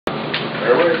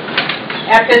Fairway.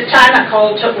 At this time, I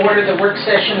call to order the work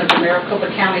session of the Maricopa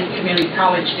County Community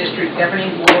College District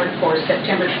Governing Board for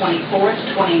September 24th,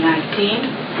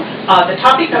 2019. The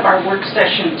topic of our work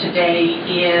session today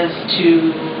is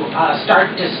to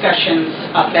start discussions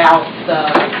about the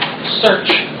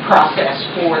search process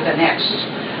for the next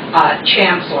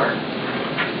Chancellor.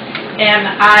 And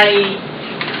I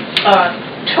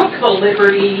took the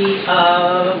liberty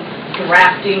of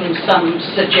drafting some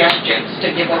suggestions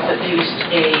to give us at least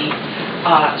a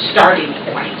starting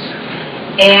point.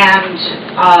 And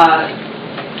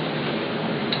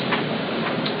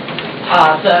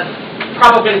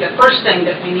probably the first thing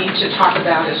that we need to talk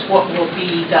about is what will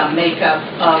be the makeup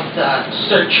of the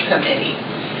search committee.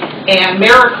 And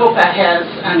Maricopa has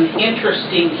an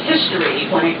interesting history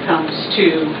when it comes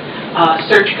to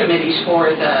search committees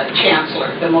for the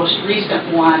Chancellor. The most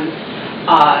recent one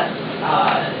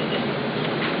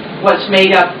was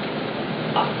made up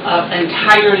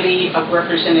entirely of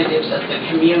representatives of the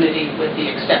community, with the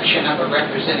exception of a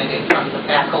representative from the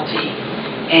faculty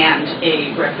and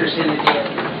a representative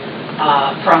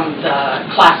from the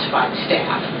classified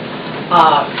staff.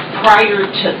 Prior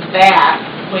to that,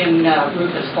 when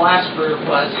Rufus Glasper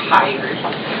was hired,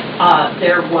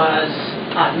 there was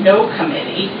no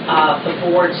committee. The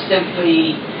board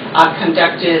simply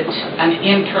conducted an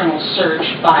internal search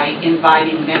by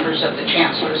inviting members of the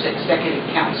Chancellor's Executive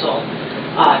Council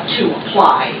to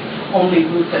apply. Only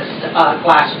Rufus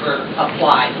Glasper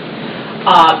applied.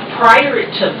 Prior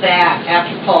to that,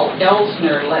 after Paul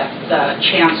Elsner left the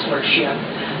chancellorship,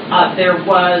 there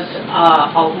was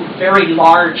a very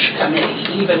large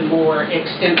committee, even more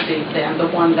extensive than the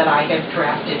one that I have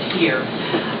drafted here.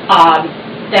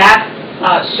 That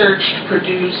search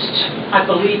produced, I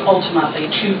believe, ultimately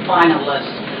 2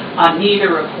 finalists,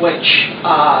 neither of which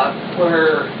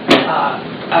were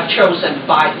chosen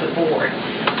by the board.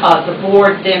 The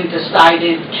board then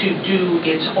decided to do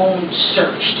its own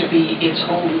search, to be its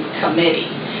own committee.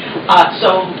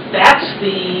 So that's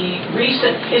the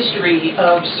recent history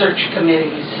of search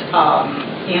committees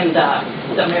in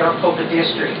the Maricopa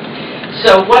district.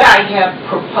 So what I have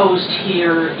proposed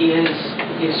here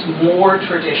is more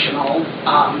traditional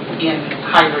in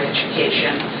higher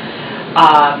education.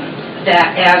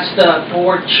 That as the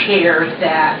board chair,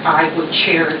 that I would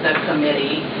chair the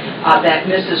committee, that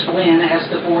Mrs. Wynn, as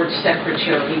the board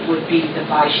secretary, would be the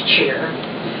vice chair,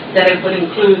 that it would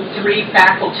include 3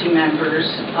 faculty members,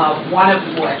 one of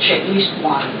which, at least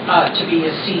one, to be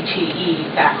a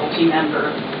CTE faculty member.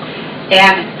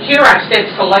 And here I've said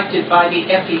selected by the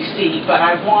FEC, but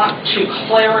I want to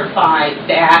clarify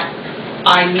that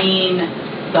I mean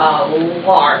the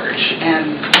large,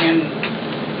 and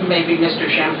maybe Mr.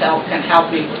 Champel can help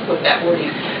me with that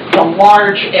wording. The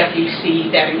large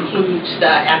FEC that includes the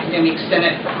academic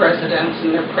senate presidents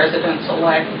and their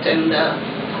presidents-elect and the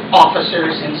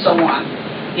officers and so on.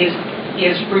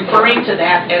 Is referring to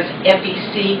that as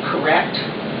FEC correct?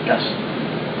 Yes.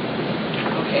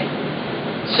 Okay.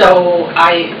 So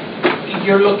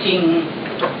you're looking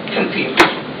confused.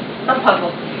 I'm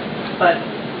puzzled, but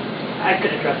I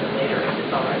could address it later if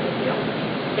it's all right with you.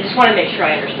 I just want to make sure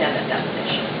I understand that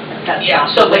definition. That's yeah.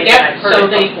 So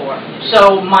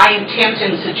my intent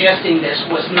in suggesting this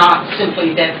was not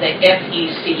simply that the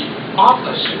FEC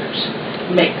officers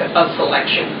make a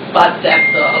selection, but that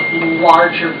the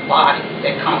larger body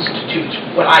that constitutes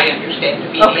what I understand to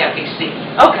be the FEC.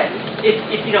 Okay.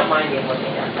 If you don't mind me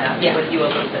looking at that with you a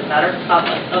little bit better,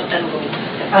 and we'll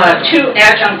 2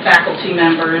 adjunct faculty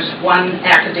members, 1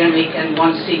 academic and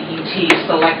 1 CET,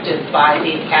 selected by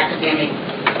the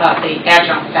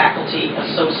Adjunct Faculty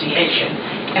Association.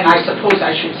 And I suppose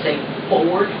I should say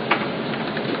board.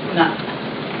 No.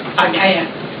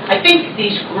 I think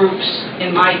these groups,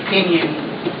 in my opinion,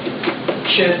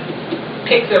 should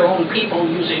pick their own people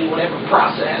using whatever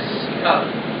process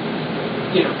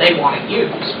they want to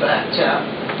use, but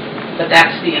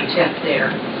that's the intent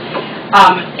there.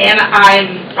 And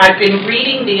I've been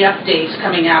reading the updates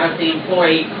coming out of the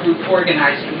Employee Group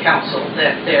Organizing Council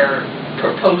that they're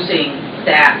proposing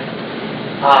that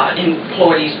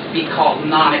employees be called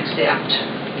non-exempt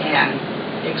and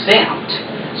exempt.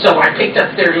 So I picked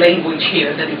up their language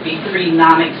here that it'd be 3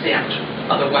 non-exempt,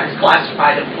 otherwise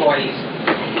classified employees,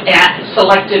 and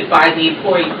selected by the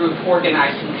Employee Group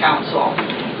Organizing Council.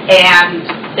 And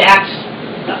that's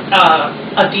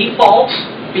a default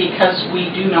because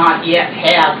we do not yet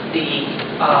have the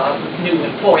new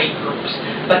employee groups.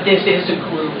 But this is a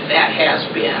group that has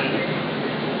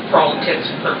been, for all intents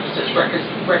and purposes,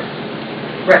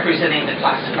 representing the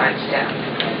classified staff.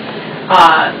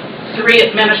 3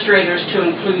 administrators to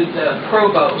include the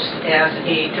provost as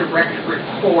a direct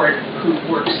report who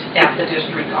works at the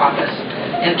district office,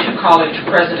 and 2 college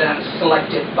presidents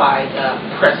selected by the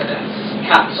President's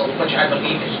Council, which I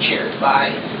believe is chaired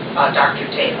by Dr.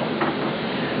 Taylor.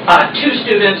 2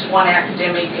 students, 1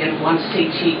 academic and 1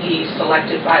 CTE,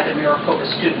 selected by the Maricopa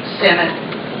Student Senate.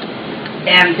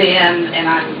 And then, and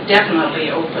I'm definitely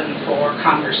open for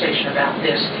conversation about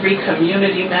this, 3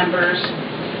 community members,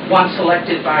 1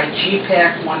 selected by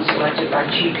GPEC, 1 selected by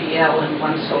GPL, and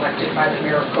 1 selected by the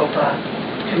Maricopa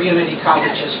Community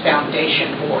Colleges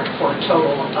Foundation Board, for a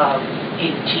total of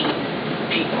 18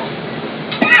 people.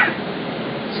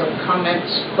 So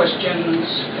comments, questions,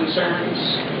 concerns?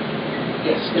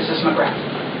 Yes, Mrs. McGrath.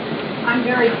 I'm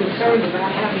very concerned about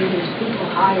having these people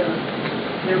hire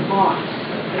their boss.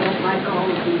 I don't like all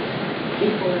of these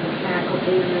people in the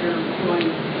faculty that are employed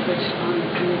on the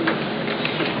community.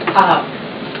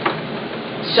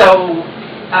 So,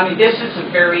 I mean, this is a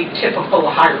very typical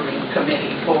hiring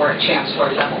committee for a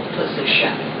chancellor level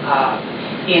position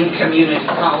in community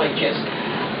colleges.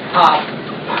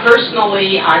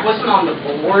 Personally, I wasn't on the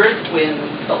board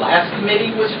when the last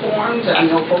committee was formed. I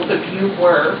know both of you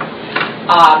were.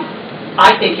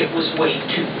 I think it was way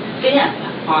too thin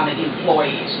on the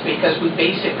employees, because we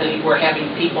basically were having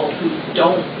people who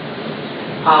don't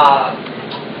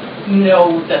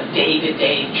know the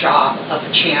day-to-day job of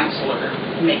a chancellor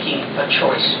making a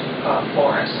choice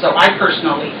for us. So I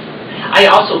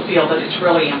also feel that it's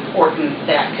really important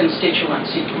that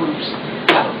constituency groups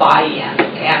have a buy-in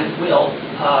and will,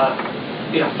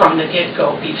 from the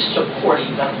get-go, be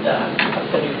supportive of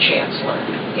the new chancellor.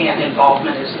 And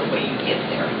involvement is the way you get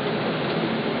there.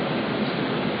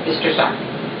 Mr. Sark.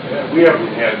 We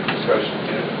haven't had a discussion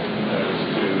yet as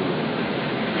to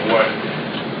what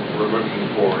we're looking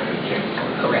for in a chancellor.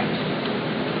 Correct.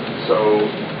 So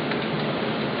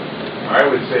I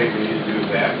would say we need to do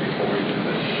that before we do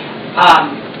this.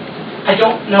 I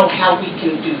don't know how we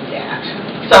can do that.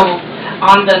 So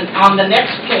on the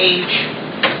next page,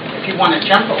 if you want to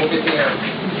jump over there,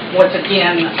 once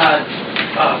again, a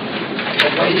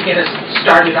way to get us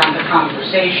started on the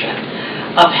conversation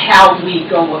of how we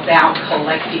go about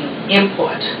collecting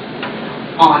input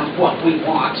on what we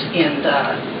want in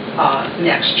the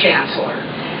next chancellor.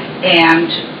 And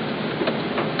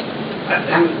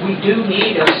I mean, we do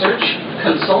need a search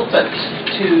consultant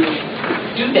to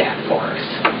do that for us.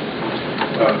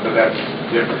 But that's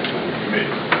different than the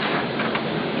committee.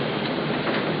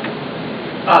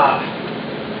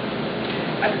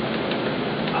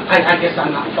 I guess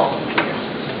I'm not following you.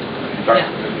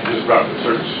 You just brought the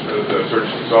search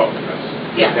consultant.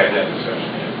 We haven't had that discussion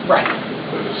yet. Right.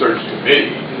 But the search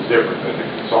committee is different than the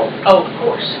consultant. Oh, of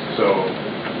course. So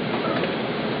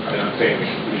I'm not saying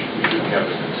we shouldn't have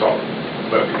the consultant,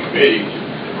 but the committee,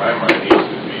 in my mind, needs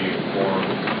to be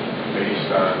formed based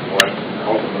on what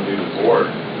ultimately the board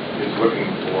is looking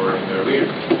for in their leader.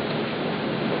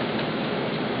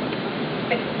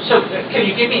 So can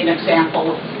you give me an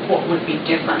example of what would be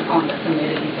different on the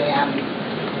committee than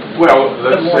let's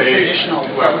the more say, traditional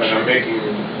approach? And I'm making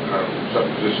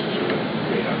suppositions that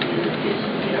may not be the case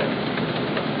yet,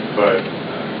 but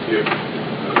if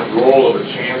the role of a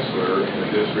chancellor in a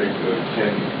district of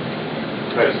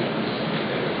 10 presidents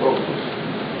and a provost,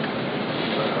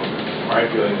 my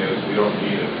feeling is we don't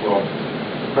need a 12th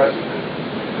president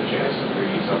and a chancellor. We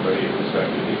need somebody with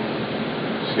unique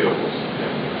skills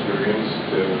and experience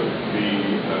to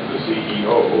be the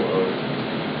CEO of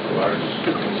a large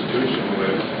institution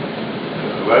with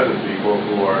 11 people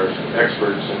who are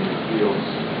experts in the fields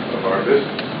of our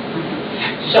business.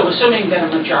 So assuming that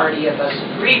a majority of us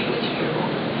agreed with you,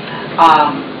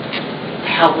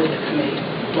 how would the committee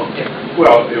look different?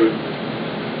 Well, it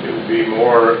would be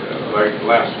more like the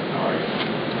last one.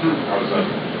 I was on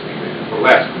the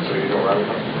last one, so you know where I'm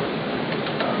coming from.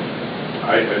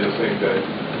 I just think that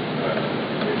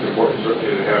it's important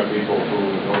certainly to have people who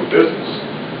know the business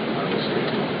on this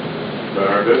committee. But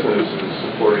our business is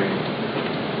supporting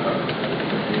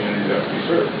the community that we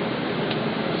serve.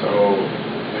 So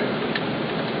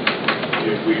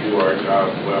if we do our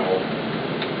job well,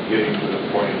 getting to the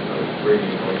point of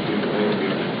bringing those people in,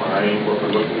 we define what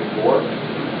we're looking for.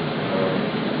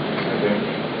 I think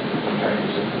sometimes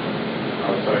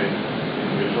outside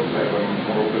individuals have a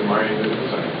more open mind than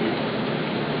inside people.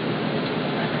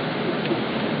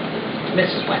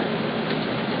 Mrs. Wynn.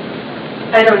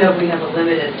 I don't know if we have a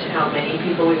limit as to how many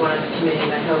people we want on the committee,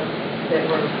 and I hope that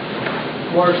we're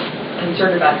more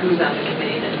concerned about who's on the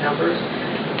committee than numbers.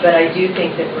 But I do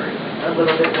think that we're a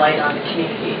little bit light on the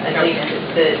community. I think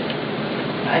that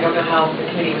I don't know how the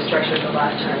committee was structured the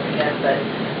last time we had, but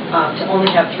to only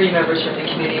have 3 members from the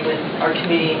community when our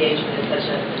community engagement is such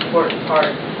an important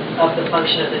part of the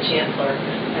function of the Chancellor.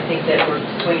 I think that we're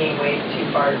swinging way too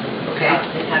far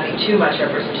and having too much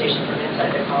representation from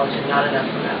inside the college and not enough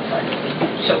from outside.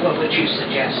 So what would you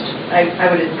suggest?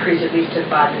 I would increase at least to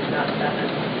 5, if not 7.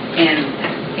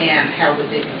 And how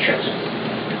would they be chosen?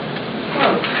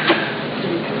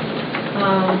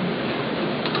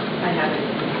 I haven't.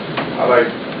 I like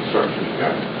the structure you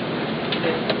got.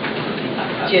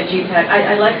 GPAC.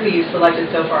 I like who you selected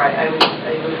so far. I would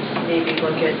maybe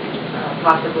look at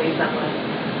possibly someone,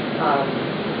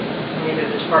 maybe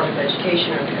the Department of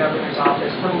Education or the Governor's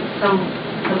Office, some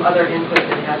other input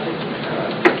that has an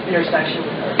intersection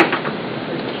with our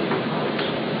community college.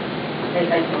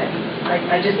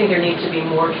 I just think there needs to be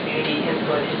more community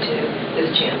input into this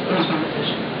Chancellor's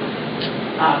position.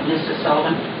 Mrs.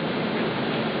 Sullivan?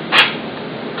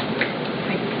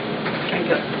 I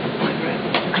got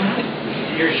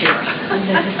You're sure.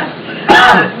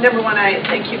 Number one, I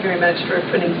thank you very much for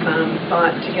putting some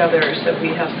thought together so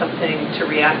we have something to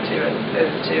react to as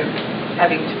opposed to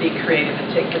having to be creative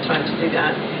and take the time to do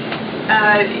that.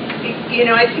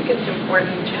 I think it's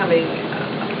important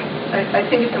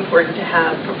to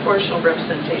have proportional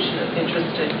representation of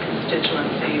interested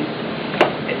constituencies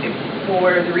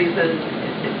for the reason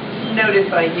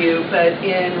noted by you, but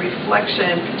in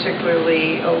reflection,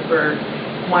 particularly over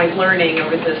my learning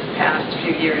over this past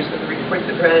few years of the reports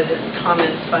I've read and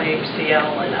comments by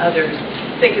HCL and others,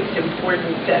 I think it's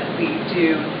important that we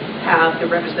do have the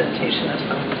representation of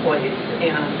some employees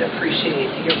and appreciate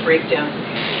your breakdown.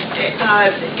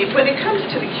 When it comes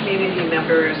to the community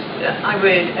members, I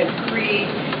would agree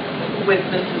with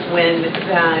Mrs. Wynn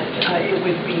that it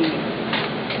would be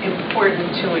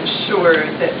important to ensure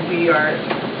that we are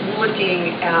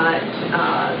looking at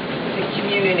the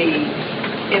community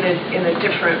in a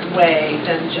different way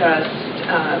than just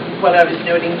what I was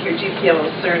noting here. GPL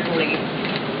is certainly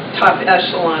top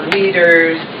echelon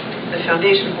leaders. The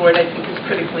foundation board, I think, is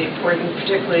critically important,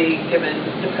 particularly given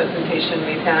the presentation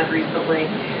we've had recently.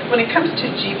 When it comes to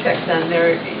GPEC, then,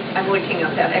 I'm looking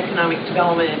at that economic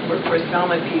development, workforce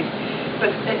development piece,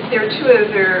 but there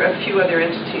are a few other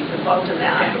entities involved in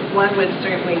that. One would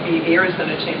certainly be the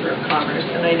Arizona Chamber of Commerce,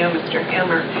 and I know Mr.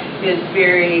 Hammer is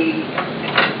very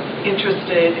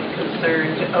interested and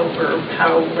concerned over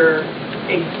how we're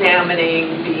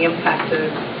examining the impact of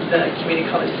the community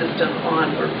college system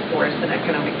on workforce and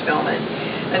economic development.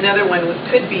 Another one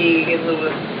could be, in lieu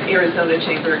of Arizona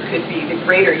Chamber, could be the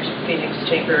Greater Phoenix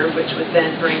Chamber, which would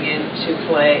then bring into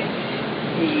play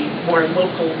the more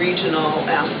local, regional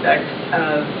aspects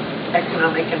of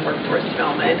economic and workforce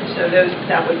development. So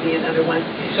that would be another one.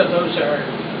 So those are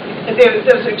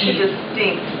two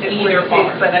distinct, either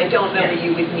or. But I don't know that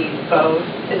you would need both,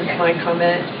 is my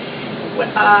comment.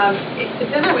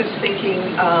 Then I was thinking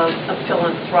of a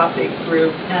philanthropic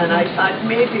group, and I thought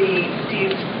maybe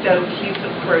Steve Stoke, he's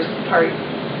of course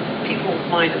people's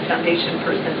mind, a foundation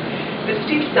person, but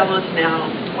Steve Stellas now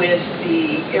with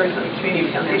the Arizona Community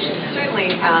Foundation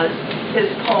certainly has his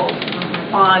pulse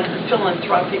on the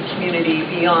philanthropic community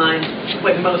beyond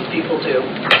what most people do.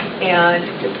 And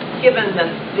given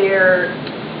that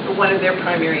one of their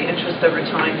primary interests over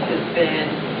time has been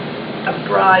a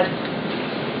broad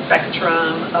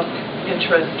spectrum of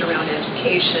interest around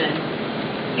education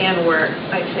and work,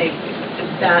 I think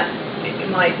that it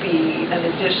might be an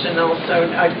addition also.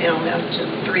 I've now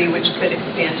mentioned 3, which could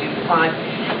expand to 5.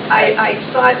 I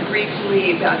thought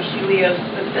briefly about Helios,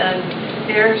 but then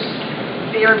they're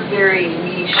very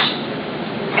niche,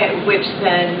 which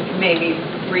then maybe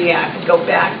go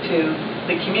back to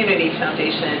the Community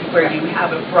Foundation where you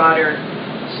have a broader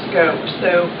scope.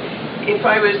 So if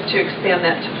I was to expand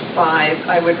that to 5,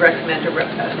 I would recommend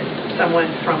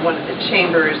someone from one of the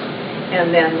chambers,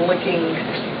 and then looking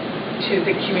to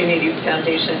the Community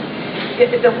Foundation.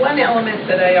 The one element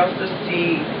that I also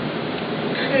see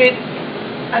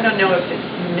I don't know if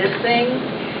it's missing,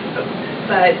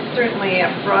 but certainly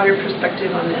a broader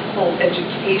perspective on the whole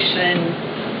education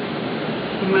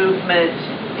movement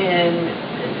in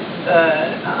the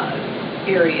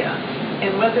area.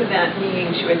 And whether that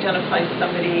means you identify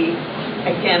somebody,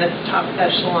 again, at the top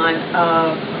echelon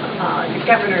of the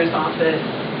governor's office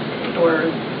or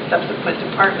subsequent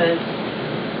departments,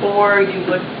 or you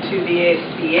look to the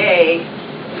ASBA,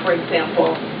 for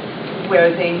example,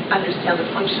 where they understand the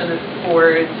function of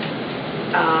boards,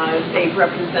 they've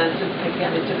represented,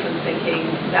 again, a different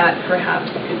thinking, that perhaps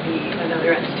could be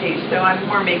another entity. So I'm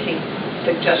more making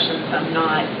suggestions. I'm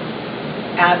not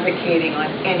advocating on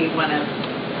any one of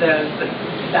those, but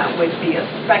that would be a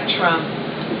spectrum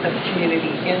of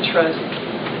community interest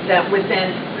that would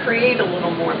then create a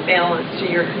little more balance to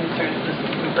your concerns,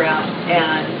 Mrs. McGrath,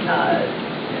 and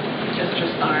Mr.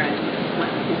 Sarin's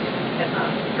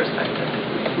perspective.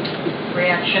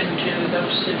 Reaction to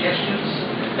those suggestions,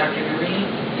 Dr. Marie?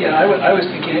 Yeah, I was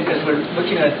thinking, as we're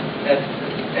looking at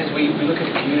as we look at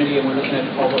the community and we're looking at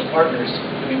all our partners,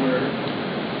 I mean,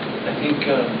 I think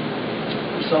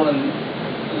Sullivan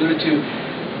alluded to,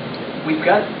 we've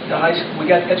got we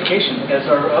got education as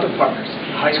our other partners,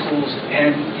 high schools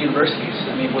and universities.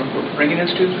 I mean, we're bringing in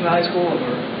students from the high school and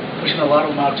we're pushing a lot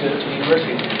of them out to the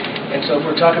university. And so if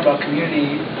we're talking about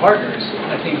community partners,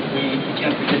 I think we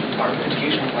can't forget our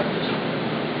educational partners.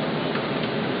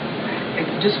 And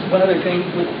just one other thing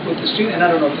with the student, and I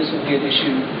don't know if this will be an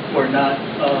issue or not,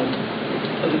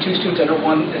 of the two students, I know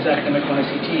one is academic, one is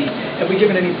ICT. Have we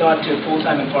given any thought to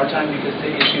full-time and part-time? Because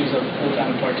the issues of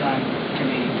full-time and part-time can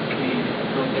be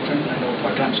a little different. I know a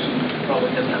part-time student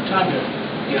probably doesn't have time to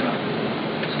be on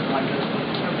something like this.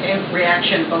 Okay,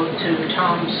 reaction both to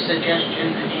Tom's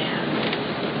suggestion and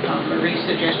Marie's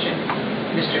suggestion.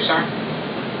 Mr. Sarn?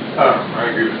 I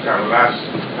agree with Tom. Last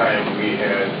time we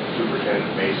had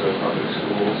Superintendent Mesa of Public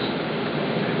Schools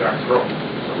and Dr. Crow.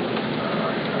 So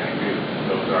I agree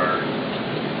those are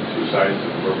two sides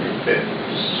of where we fit.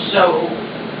 So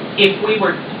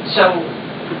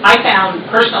I found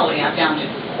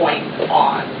it quite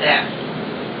odd that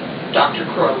Dr.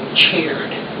 Crow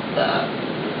chaired the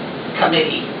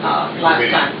committee last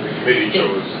time. The committee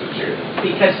chose the chair.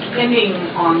 Because depending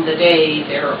on the day,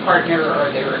 they're a partner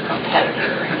or they're a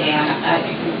competitor.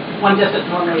 And one doesn't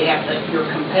normally have your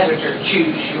competitor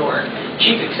choose your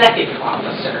chief executive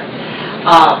officer.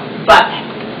 But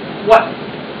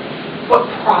what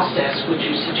process would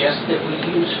you suggest that we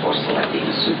use for selecting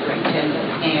a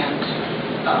superintendent and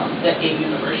a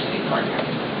university partner?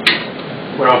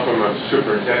 Well, from a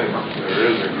superintendent, there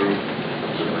is a group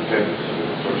of superintendents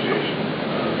association.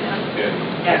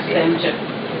 Ask them to.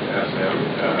 Ask them.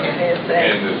 ASA.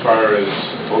 And as far as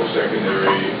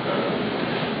post-secondary,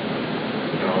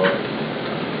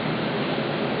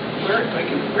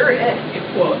 We're it.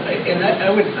 Well, I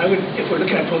would, if we're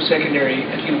looking at post-secondary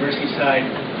at the university side,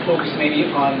 focus maybe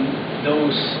on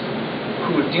those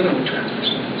who are dealing with transfer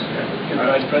students.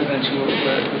 Vice presidents who are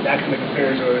with academic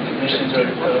affairs or admissions or...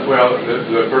 well,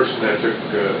 the person that took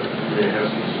Maria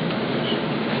Heston's position,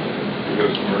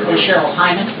 because Maria... Cheryl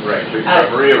Hyman? Right, because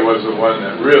Maria was the one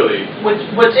that really...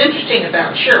 What's interesting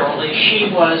about Cheryl is she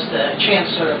was the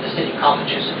Chancellor of the City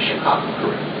Colleges of Chicago.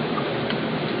 Correct.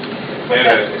 And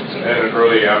an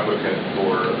early applicant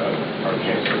for our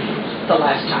chancellorship. The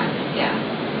last time, yeah.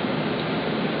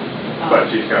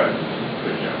 But she's got a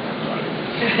good job.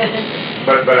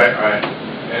 But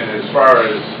and as far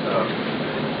as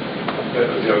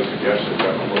the other suggestions,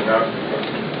 we're not.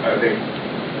 I think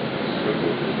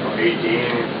 18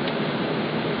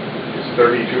 is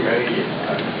 30 too many.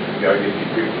 You got to get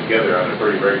these people together on a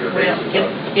pretty regular basis.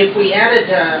 If we added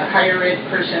a higher ed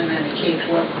person and a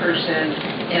K-12 person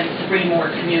and 3 more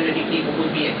community people,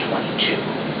 would be at 22,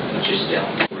 which is still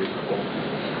reasonable.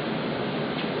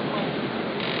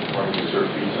 As long as you serve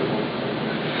feasible.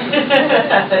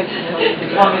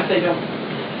 as long as they don't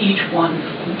each one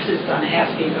insist on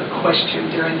asking a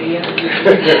question during the interview.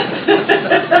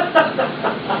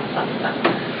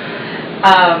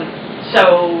 So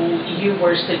you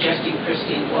were suggesting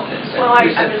Christine Wilkinson,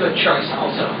 who's a good choice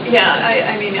also. Yeah,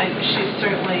 I mean, she's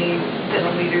certainly been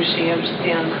a leader. She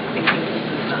understands thinking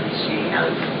systems. She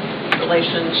has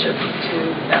relationships to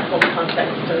that whole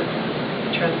context of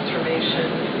transformation.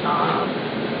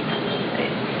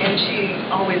 And she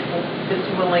always is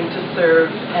willing to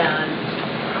serve and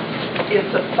is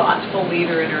a thoughtful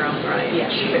leader in her own right.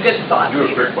 Yeah, she's a good thought leader.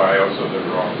 Do a quick bio so that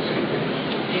we're on the same page.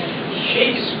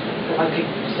 She's like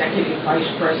executive vice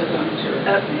president or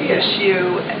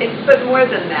issue, but more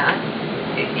than that,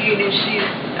 she's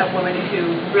a woman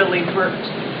who really worked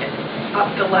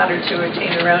up the ladder to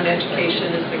attain her own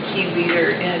education, is the key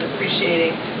leader in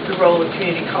appreciating the role of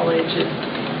community colleges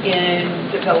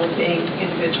in developing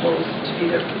individuals to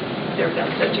be their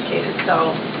best educated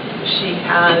self. She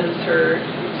has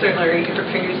certainly her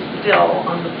fingers still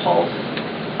on the pulse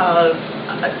of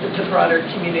the broader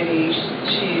community.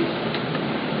 She's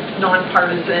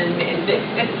nonpartisan, and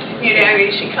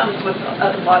she comes with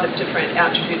a lot of different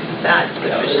attributes. Is that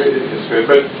sufficient? It's good,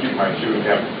 but she would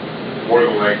have more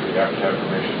than likely have to have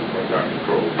permission from Dr.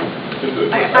 Crow.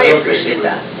 I appreciate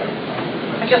that.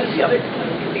 I guess the other one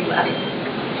could be less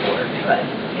work, but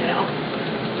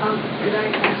Could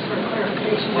I ask for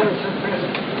clarification? What is her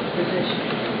present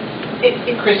position?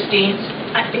 Christine's?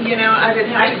 You know, I would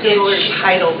have to Google her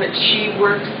title, but she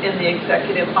works in the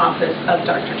executive office of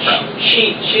Dr. Crow.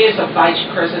 She is a vice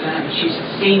president. She's a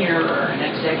senior or an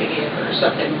executive or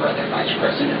something or other vice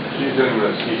president. She's in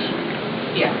the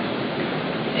C-suite. Yeah.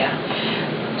 Yeah.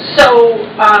 So,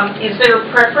 is there a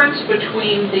preference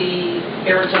between the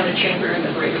Arizona Chamber and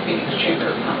the Greater Phoenix Chamber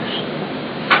of Commerce?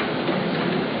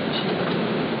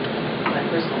 My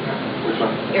personal preference. Which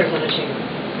one? Arizona Chamber.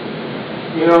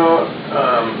 You know,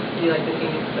 Do you like the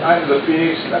Phoenix? the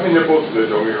Phoenix, I mean, they're both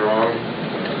good, don't get me wrong.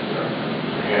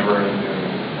 Hammer and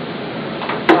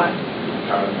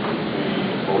Todd would be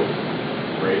both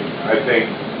great. I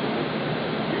think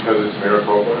because it's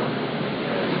Maricopa,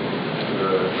 and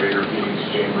the Greater Phoenix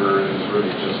Chamber is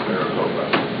really just Maricopa,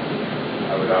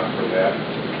 I would opt for that.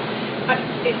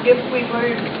 If we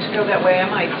were to go that way,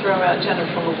 I might throw out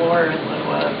Jennifer Moore in lieu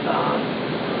of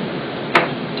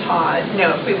Todd.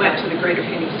 No, if we went to the Greater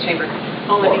Phoenix Chamber,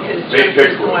 only because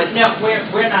Jennifer's going. No,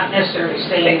 we're not necessarily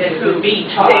saying that it would be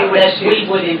Todd, that we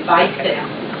would invite them.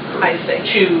 I see.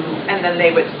 And then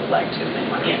they would select who they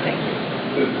want to think.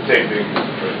 The same thing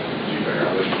with G-Bear,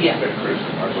 I would expect Chris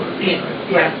and Marshall to be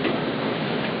Yeah.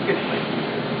 Good point.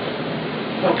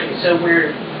 Okay, so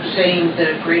we're saying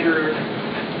the Greater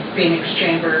Phoenix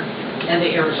Chamber and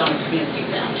the Arizona Community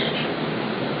Foundation.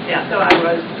 Yeah, so I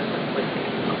was.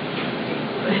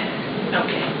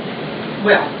 Okay.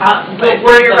 Well, but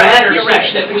we're you're the right, letter you're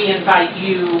such right. that we invite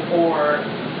you or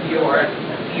your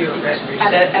representative.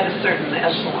 At a certain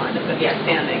echelon of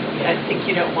understanding. I think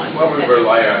you don't want. Well, we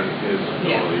rely on his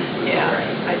Yeah. ability.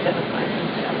 Identify.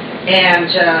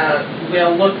 And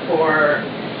we'll look for,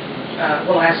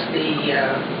 we'll ask the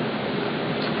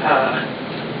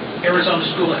Arizona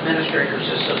School Administrators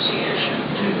Association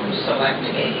to select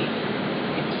a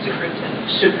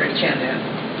superintendent,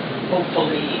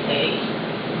 hopefully a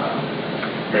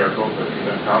Maricopa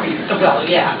County. well,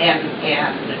 yeah,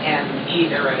 and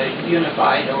either a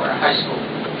unified or a high school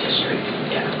district.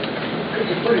 Yeah. Could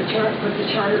you put the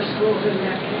charter schools in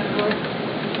that category?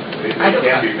 They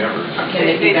can be members. Can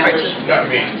they be members? I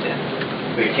mean,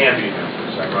 they can be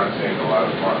members. I'm not saying a lot of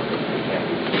them aren't, but they can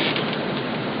be.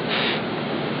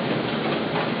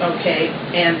 Okay,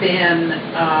 and then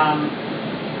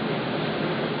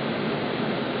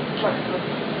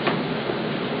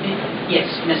yes,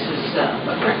 Mrs.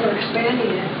 If we're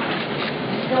expanding it,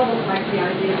 I still don't like the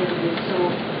idea that it is so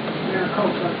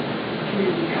Maricopa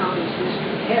Community College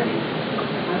District heavy.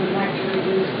 I would like to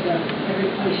reduce every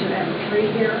place should have a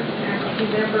 3-year faculty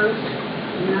members,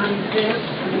 non-exempt,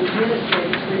 and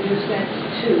administrators, reduce that to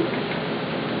 2.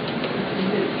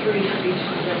 Instead of 3 for each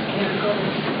of those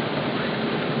categories.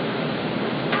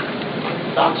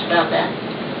 Thoughts about that?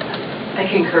 I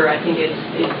concur. I think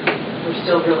we're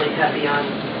still really heavy on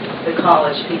the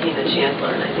college picking the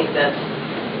chancellor, and I think that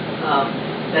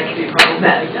could be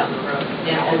problematic down the road.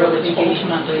 Yeah, I really think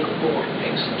ultimately the board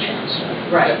picks the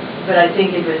chancellor. Right, but I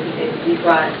think if you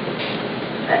brought,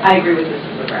 I agree with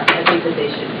Mrs. McGrath. I think that they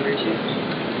should be reduced.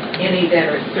 Any that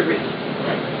are 3.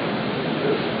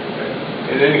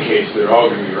 In any case, they're all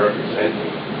going to be representing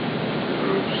the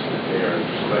groups that they are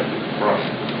selected from.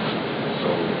 So,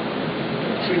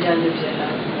 It's redundant to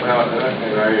have. well,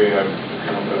 and I have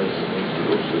confidence in these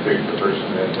groups to pick the person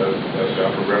that does the best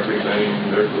job of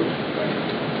representing their group.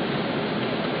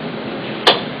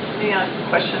 May I ask a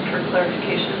question for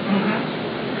clarification?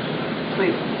 Mm-hmm.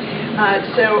 Please.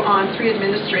 So on 3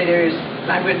 administrators,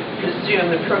 I would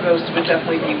presume the provost would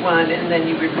definitely be 1, and then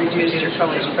you would reduce your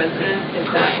college president. Is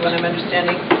that what I'm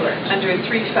understanding? Correct. Under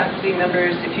 3 faculty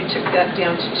members, if you took that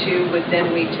down to 2, would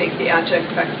then we take the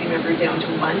adjunct faculty member down to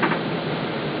 1?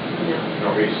 No.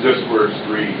 No, it's just where it's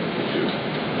 3 to 2.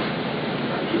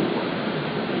 Not 2 to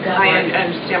 1. I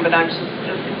understand, but I'm just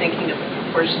thinking of the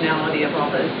proportionality of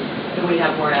all this. Do we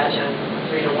have more adjunct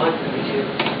 3 to 1 than we do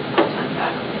full-time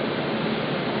faculty?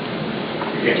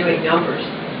 You're doing numbers.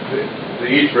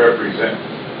 They each represent,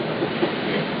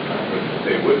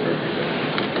 they would represent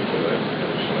people that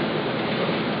are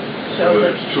selected. So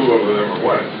whether it's 2 of them or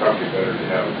 1, it's probably better to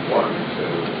have 1 instead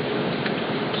of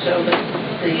 2. So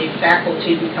the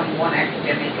faculty become 1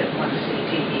 academic and 1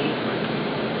 CTE.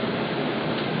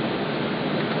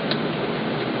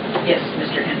 Yes,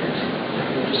 Mr. Hendricks.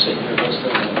 I'm just sitting here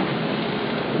listening.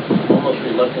 I'm almost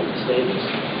reluctant to say this.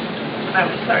 I'm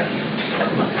sorry.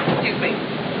 Excuse me.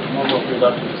 I'm almost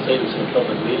reluctant to say this in a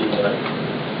public meeting, but I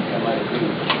might agree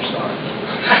with what you're saying.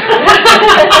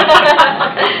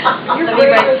 You're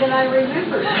braver than I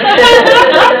remembered.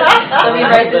 Let me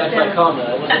write this That's my down. comment.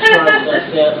 I wasn't sure I was that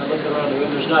sad, and I look around the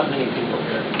room, there's not many people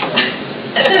here.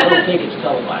 I don't think it's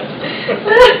televised.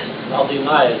 I'll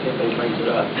deny it if anybody brings it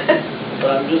up. But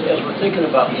I'm just, as we're thinking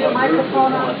about Is your what group we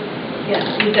microphone on? want, Yes,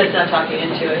 he does not talking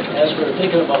into it. as we're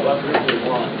thinking about what group we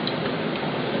want,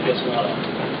 I guess not on.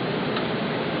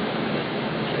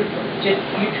 Did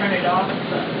you turn it off?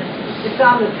 It's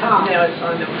on the top. No, it's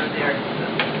on over there.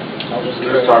 I'll just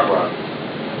Let's talk about it.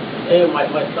 Hey, my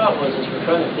thought was, as we're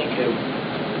trying to think of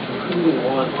who we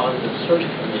want on the search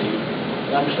committee,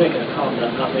 and I'm just making a comment,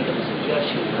 I'm not making a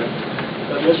suggestion here,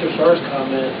 but Mr. Sarr's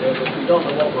comment, that if we don't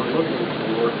know what we're looking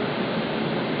for,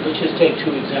 let's just take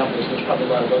two examples. There's probably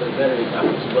a lot of other better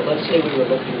examples, but let's say we were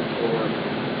looking for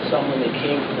someone that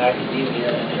came from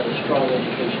academia and had a strong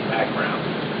education background.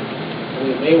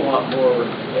 We may want more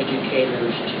educators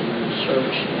to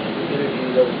search and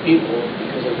interview those people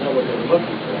because they know what they're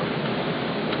looking for.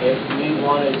 If we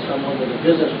wanted someone with a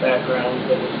business background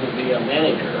that was going to be a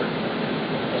manager,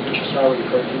 as Mr. Sarr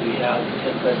referred to, we have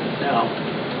 10 presidents now,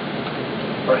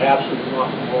 perhaps we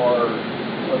want more,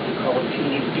 what we call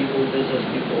community people, business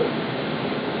people.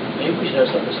 Maybe we should have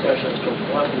some discussion as to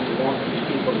what we want these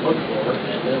people to look for,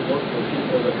 and then look for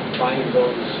people that can find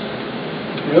those.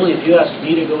 Really, if you ask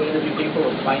me to go interview people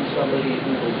and find somebody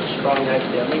who was a strong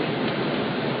academic,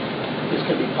 this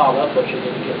can be piled up what you're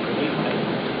going to get for me.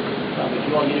 If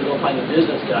you want me to go find a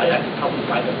business guy, I can probably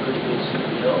find a pretty good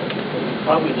CEO. But we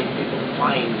probably need people to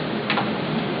find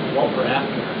what we're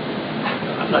after.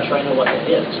 I'm not sure I know what that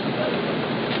is.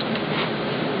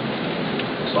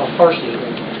 So I'm partially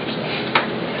agreeing with what you're saying.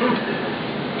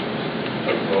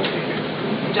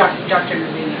 Dr.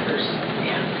 Navini first.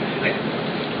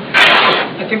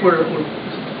 I think we're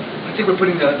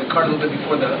putting the cart a little bit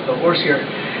before the horse here.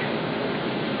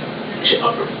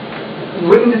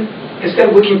 Wouldn't,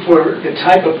 instead of looking for the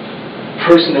type of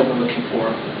person that we're looking for,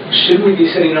 shouldn't we be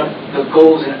setting up the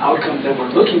goals and outcomes that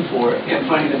we're looking for and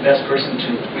finding the best person to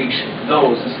reach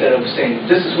those, instead of saying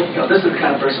this is this is the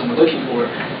kind of person we're looking for,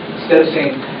 instead of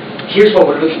saying here's what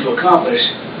we're looking to accomplish,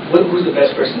 who's the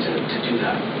best person to do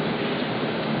that?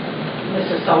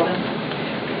 Mrs. Sullivan?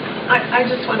 I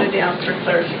just wanted to ask for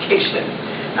clarification.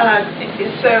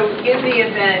 So in the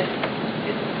event,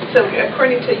 so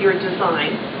according to your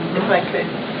design, if I could,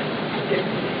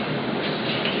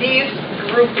 these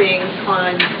groupings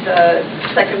on the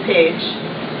second page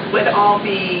would all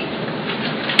be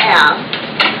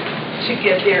asked to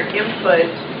give their input,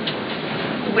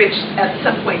 which at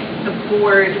some point the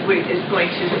board is going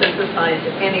to synthesize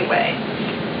anyway.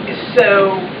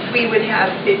 So we would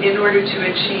have, in order to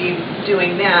achieve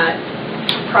doing that,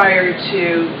 prior to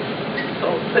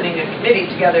putting a committee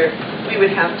together, we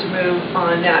would have to move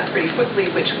on that pretty quickly,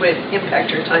 which would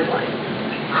impact your timeline.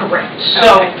 Correct.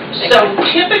 Okay. So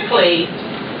typically,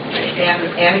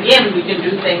 and again, we can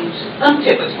do things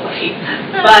untypically,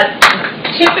 but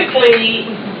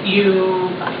typically you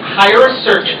hire a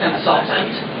search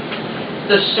consultant.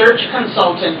 The search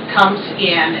consultant comes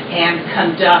in and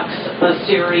conducts a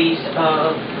series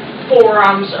of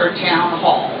forums or town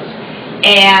halls,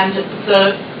 and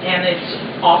it's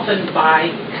often by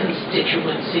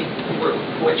constituency group,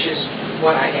 which is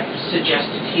what I have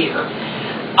suggested here.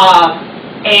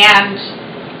 And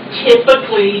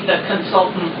typically the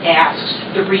consultant asks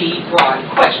 3 broad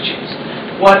questions.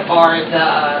 What are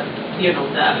the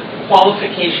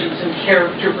qualifications and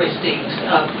characteristics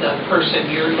of the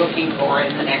person you're looking for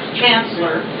in the next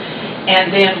chancellor?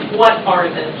 And then what are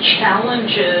the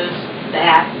challenges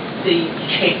that the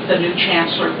new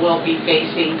chancellor will be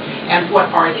facing, and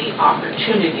what are the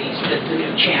opportunities that the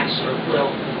new chancellor will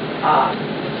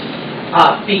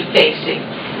be facing?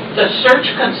 The search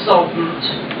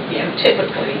consultant,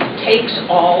 typically takes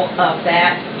all of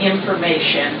that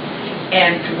information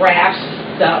and drafts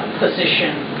the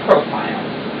position profile.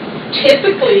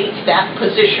 Typically, that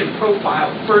position profile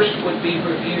first would be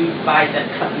reviewed by the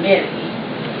committee,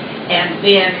 and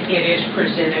then it is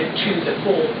presented to the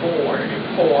full board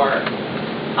for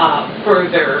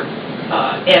further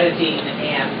editing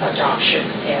and adoption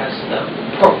as the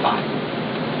profile.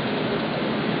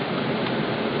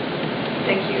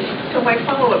 Thank you. So my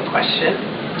follow-up question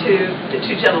to the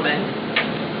 2 gentlemen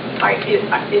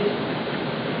is,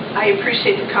 I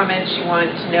appreciate the comments. You want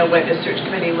to know what a search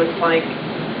committee looks like,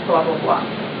 blah, blah, blah.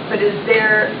 But is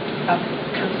there a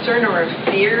concern or a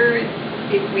fear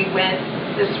if we went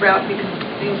this route? Because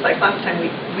it seems like last time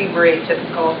we were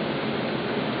atypical.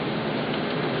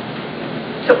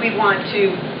 So we want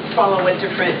to follow a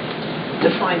different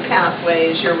defined pathway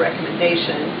is your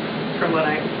recommendation from what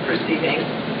I'm perceiving.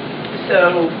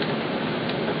 So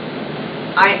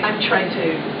I'm trying to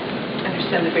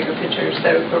understand the bigger picture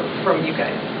from you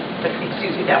guys. But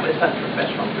excuse me, that was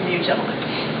unprofessional from you gentlemen.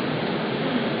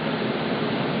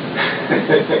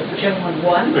 Gentleman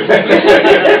 1?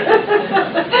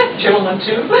 Gentlemen,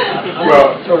 too?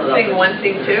 Well, Thing one,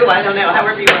 thing two, I don't know,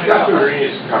 however you want to go. Dr.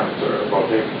 Green's comments are about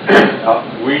that.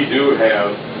 We do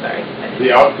have Sorry. the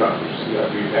outcomes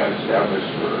that we've had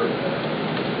established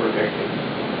for decades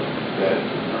that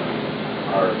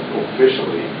are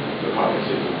officially the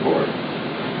policy of the board.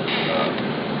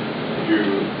 If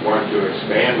you want to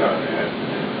expand on that,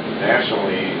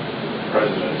 nationally,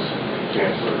 presidents and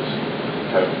chancellors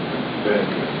have been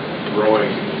growing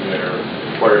in their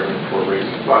requirement for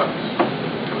raising funds.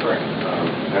 Correct.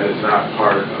 That is not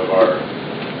part of our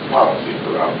policy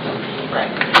for outcomes.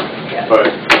 Right. Yeah. But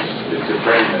it's a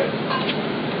trend that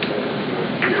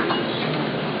appears.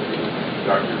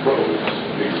 Dr. Crow's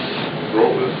big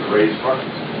role is to raise funds.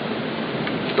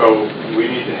 So we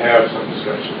need to have some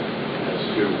discussion as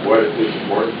to what is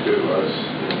important to us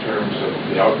in terms of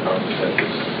the outcomes that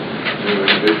this new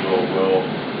individual will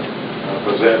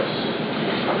possess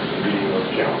when it comes to meeting those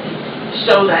challenges.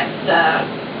 So that the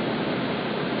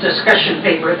discussion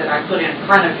paper that I put in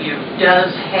front of you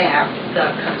does have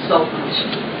the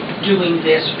consultant doing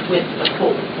this with the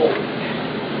full board.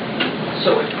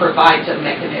 So it provides a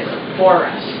mechanism for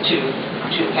us to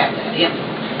have that input.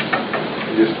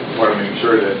 I just want to make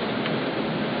sure that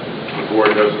the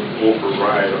board doesn't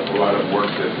override a lot of work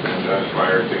that's been done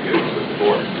prior to getting to the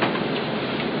board.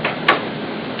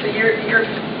 So you're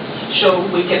So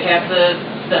we could have the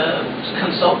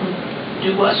consultant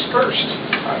do us first.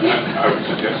 I would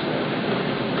suggest that.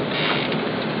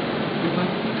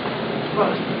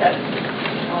 well, that's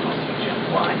almost just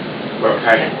why. Well,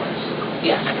 timing-wise.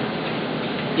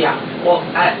 Yeah. Yeah. Well,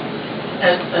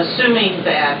 assuming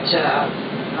that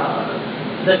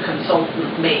the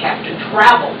consultant may have to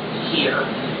travel here,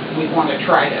 we want to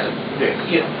try to,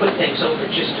 put things over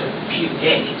just a few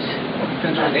days. Well,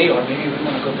 depends where they are, maybe we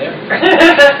want to go there.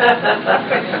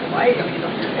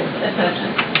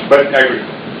 But I agree.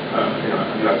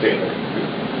 I'm not saying that we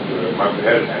do it a month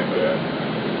ahead of time, but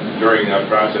during that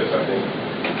process, I think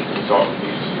the consultant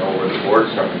needs to know where the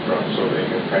board's coming from so they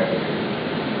can kind of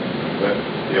let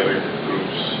the other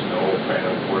groups know kind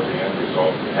of where the end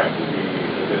result would have to be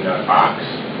within that box.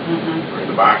 We're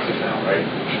in the boxes now, right?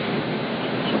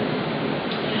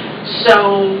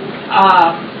 So,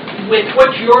 with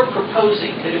what you're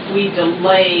proposing, that if we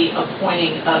delay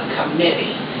appointing a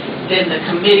committee, then the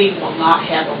committee will not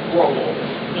have a role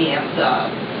in the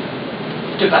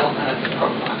development of the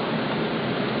profile.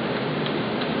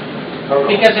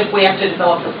 Because if we have to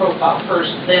develop the profile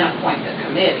first, then appoint the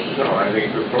committee. No, I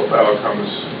think the profile comes,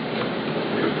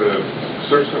 if the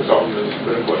search consultant is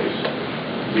put in place,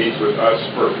 meets with us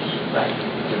first, Right.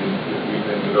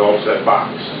 and develops that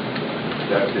box,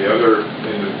 that the other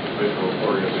individual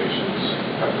organizations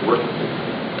have to work with it.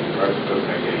 Otherwise, it doesn't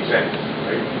make any sense,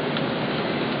 right?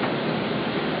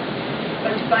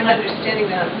 But if I'm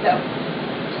understanding that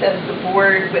says the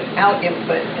board without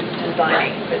input is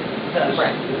designing the...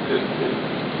 Right.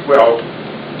 Well...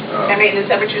 I mean, is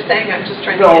that what you're saying? I'm just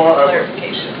trying to No, get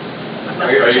clarification.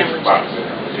 I use the box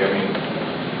analogy. I mean,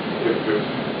 if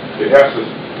it has to,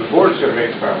 the board's going to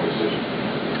make the final decision.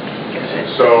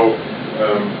 So,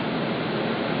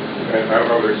 and I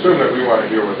would assume that we want to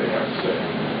hear what they have to say.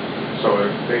 So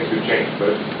things could change,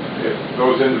 but if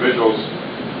those individuals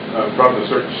from the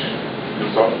search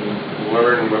consultant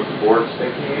learn what the board's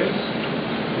thinking is,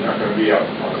 you're not going to be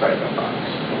outside that box.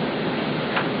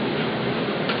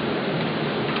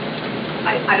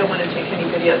 I don't want to take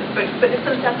anybody else, but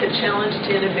isn't that the challenge to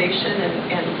innovation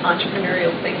and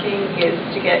entrepreneurial thinking is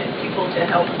to get people to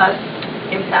help us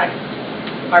impact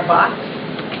our box?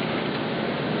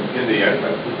 In the end,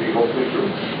 that would be hopefully true.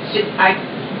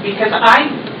 Because I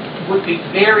would be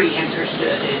very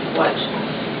interested in what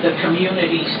the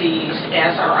community sees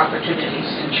as our opportunities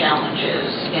and challenges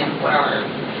and what our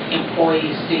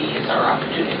employees see as our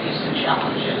opportunities and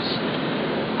challenges.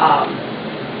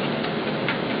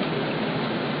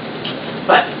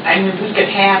 But, I mean, we could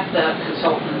have the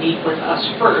consultant meet with us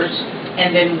first,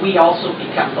 and then we also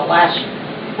become the last,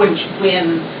 when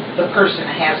the person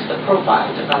has the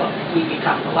profile developed, we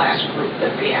become the last group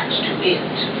that reacts to it.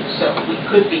 So we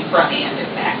could be front end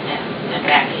and back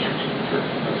end. Sure,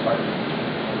 that's fine.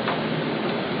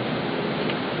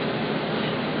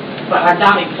 But I'm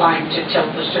not inclined to tell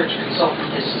the search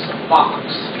consultant this is a box.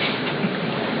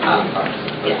 That's fine.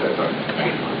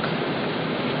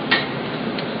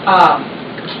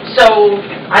 So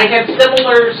I had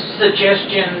similar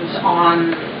suggestions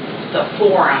on the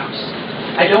forums.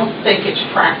 I don't think it's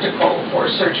practical for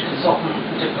a search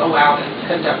consultant to go out and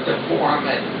conduct a forum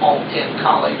at all 10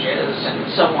 colleges and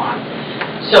so on.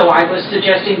 So I was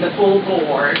suggesting the full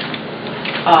board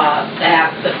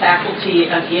that the faculty,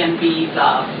 again, be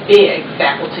the big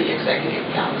Faculty Executive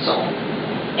Council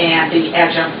and the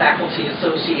Adjunct Faculty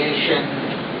Association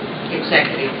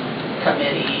Executive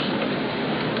Committee.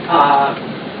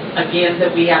 Again,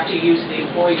 that we have to use the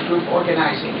Employee Group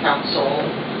Organizing Council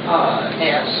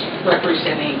as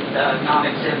representing the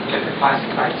non-exempt and the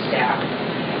classified staff.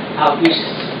 We,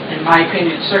 in my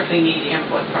opinion, certainly need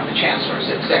input from the Chancellor's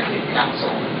Executive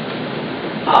Council.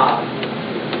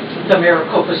 The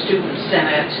Maricopa Student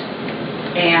Senate,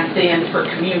 and then for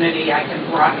community, I can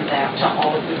broaden that to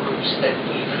all of the groups that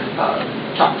we've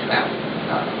talked about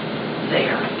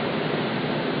there.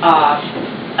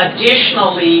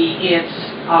 Additionally, it's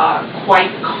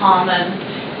quite common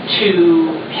to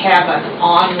have an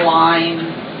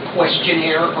online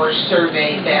questionnaire or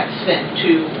survey that's sent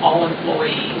to all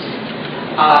employees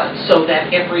so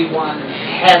that everyone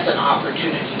has an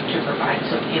opportunity to provide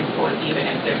some input, even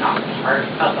if they're not part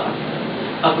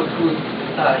of a group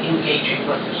engaging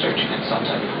with the search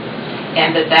consultant,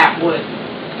 and that would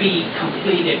be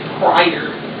completed prior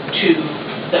to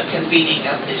the convening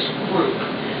of this group,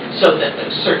 so that the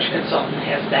search consultant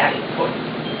has that input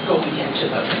going into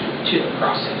the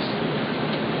process.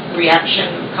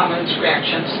 Comments,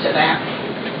 reactions to that?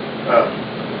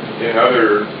 In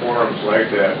other forums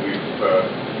like that, we've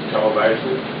televised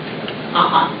it,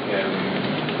 and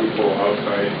people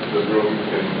outside the room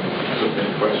can submit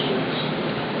questions.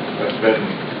 That's been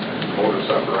modus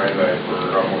operandi for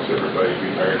almost everybody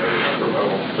we hired at a number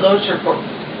level. Those are for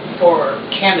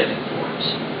candidate forums.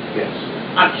 Yes.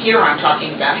 Here I'm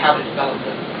talking about how to develop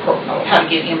the profile, how to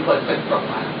get input for the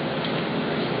profile.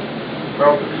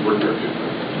 Well, because we're there too.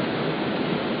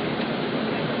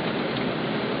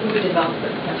 Who would develop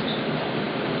the questions?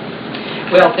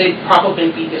 Well, they'd probably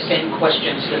be the same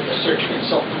questions that the search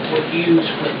consultant would use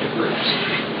with the groups.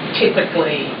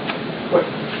 Typically, what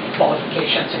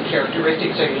qualifications and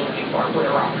characteristics are you looking for? What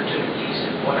are opportunities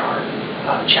and what are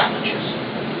challenges?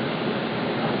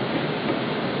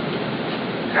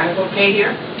 Kind of okay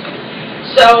here?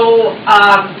 So, What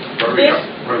are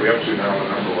we up to now,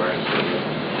 number-wise?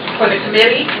 for the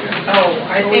committee? Yeah. Oh,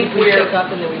 I think we we're took up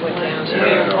and then we went down to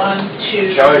one,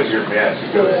 two, Kelly's your mess.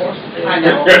 You 4, I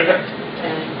know.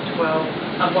 10,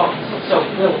 12. Well, so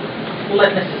we'll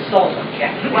let Mrs. Sullivan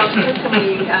check. Well,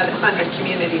 we had 100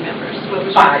 community members. What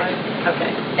was 5. your line?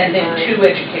 Okay. And then 2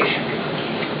 education.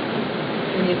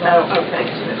 Oh, okay.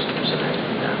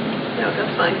 No,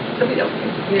 that's fine. So we don't.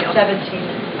 We have 17. 1,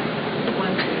 2.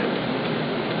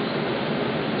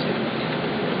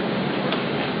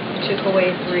 Took away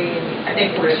 3 and I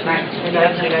think we're at 19.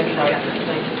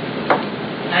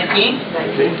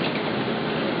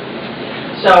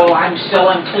 19? So I'm still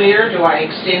unclear. Do I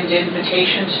extend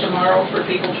invitations tomorrow for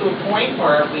people to appoint,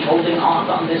 or are we holding off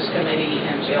on this committee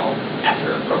until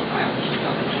after a profile is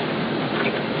developed?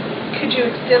 Could you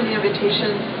extend the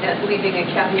invitations at leaving a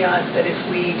caveat that if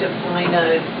we define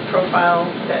a profile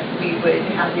that we would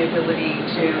have the ability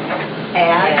to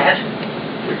add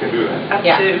We can do that. up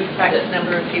Yeah. to X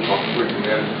number of people? We can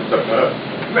add stuff up.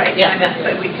 Right, Yeah. I meant,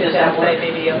 but we could Does that say work?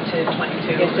 maybe up to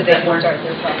 22. Yes, so they can start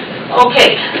their process.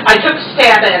 Okay, I took a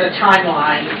stab at a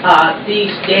timeline.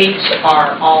 These dates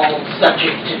are all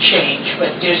subject to change,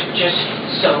 but just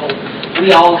so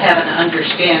we all have an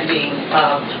understanding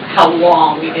of how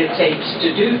long it takes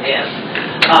to do this,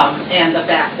 and the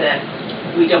fact that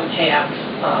we don't have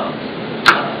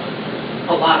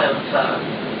a lot of,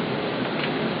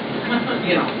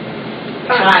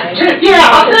 time.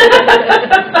 Yeah.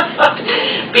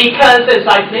 Because as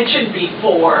I've mentioned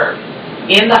before,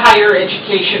 in the higher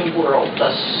education world,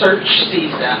 the search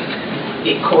season,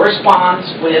 it corresponds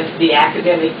with the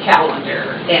academic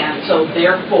calendar, and so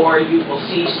therefore you will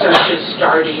see searches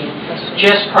starting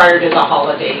just prior to the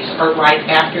holidays or right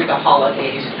after the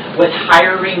holidays, with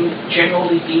hiring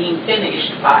generally being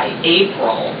finished by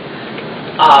April,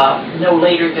 no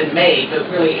later than May, but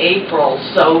really April,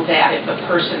 so that if a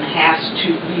person has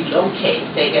to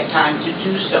relocate, they have time to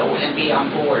do so and be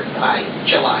on board by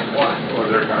July 1. Or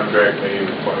their contract may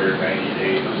require 90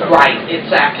 days or something. Right,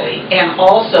 exactly. And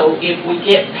also, if we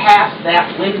get past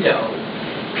that window,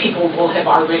 people will have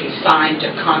already signed a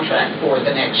contract for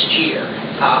the next year,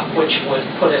 which would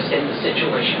put us in the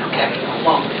situation of having a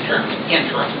longer-term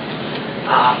interim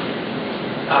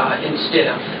instead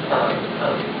of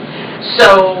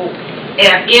so,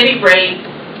 at any rate,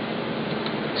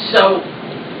 so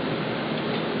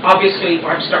obviously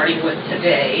I'm starting with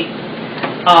today,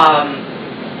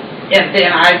 and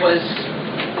then I was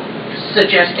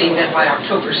suggesting that by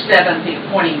October 7th, the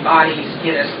appointing bodies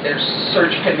get us their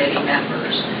search committee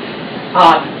members.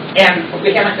 And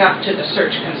we haven't gotten to the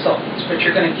search consultants, but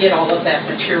you're going to get all of that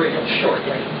material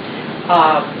shortly.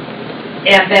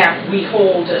 And that we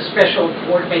hold a special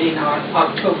board meeting on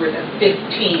October the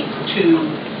 15th to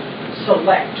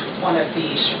select one of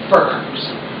these firms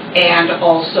and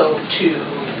also to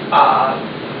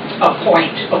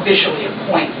officially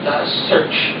appoint the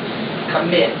search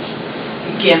committee,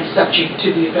 again subject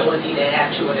to the ability to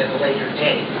add to it at a later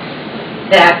date.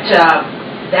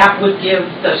 That would give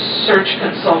the search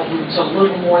consultants a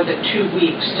little more than 2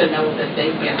 weeks to know that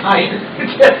they've been hired.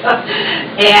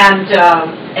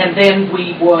 And then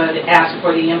we would ask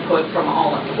for the input from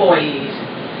all employees,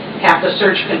 have the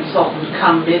search consultant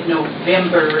come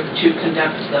mid-November to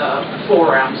conduct the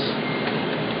forums.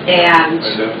 And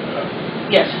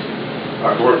then, yes.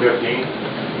 October 15th,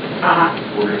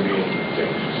 we're going to be in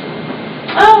St.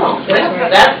 Oh, well,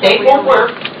 that date won't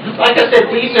work. Like I said,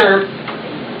 these are,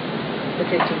 The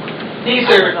 15th.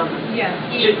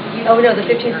 Yeah. Oh, no, the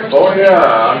 15th. Oh, yeah,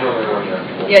 I'm the only one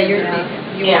there. Yeah, you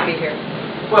Yeah. won't be here.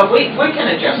 well, we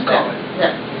can adjust that.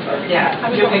 Yeah,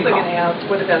 I was you also can going call. to ask,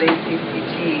 what about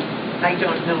ACCT? I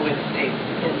don't know its date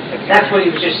in September. That's what he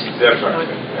was just. That's right.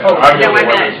 Oh, I'm the no, only I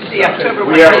one meant that's- the October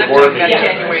one. We have I'm a board talking about meeting.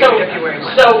 January, So, February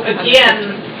one. so again,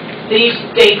 these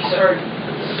dates are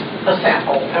a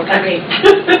sample. I Okay. mean,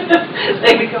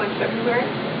 Did we go in February?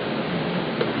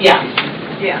 yeah.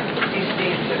 Yeah, these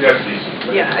dates are... Yes, these.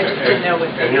 Yeah, I just didn't know what...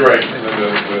 And you're right,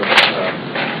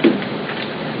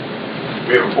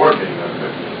 we have a board meeting on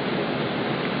that.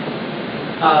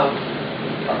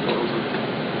 October.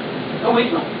 Oh, we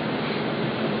don't.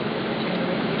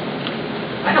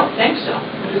 I don't think so.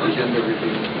 Agenda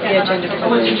review. Yeah, agenda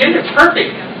Oh, it's agenda,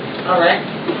 perfect. All right.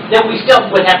 Then we still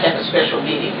would have to have a special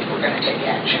meeting if we're going to take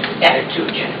action, add it to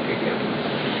agenda review.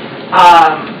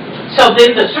 So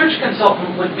then the search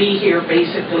consultant would be here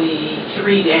basically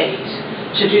 3 days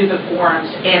to do the forums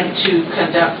and to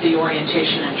conduct the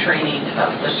orientation and training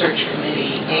of the search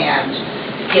committee and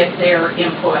get their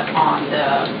input on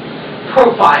the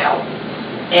profile.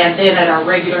 And then at our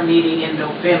regular meeting in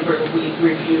November, we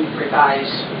review,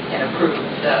 revise, and approve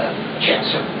the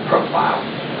Chancellor profile,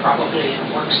 probably in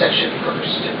a work session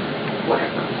first and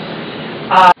whatever.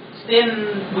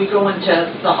 Then we go into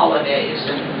the holidays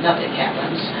and nothing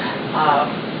happens.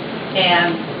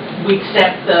 And we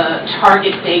set the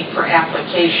target date for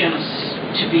applications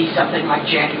to be something like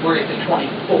January the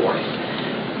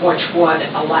 24th, which would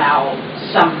allow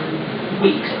some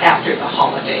weeks after the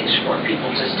holidays for people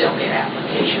to still get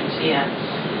applications in.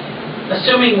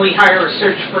 Assuming we hire a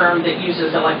search firm that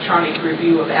uses electronic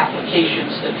review of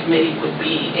applications, the committee would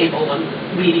be able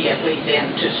immediately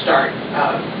then to start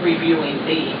reviewing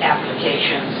the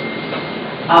applications.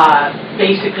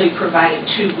 Basically provided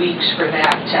 2 weeks for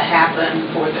that to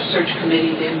happen, for the search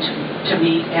committee then to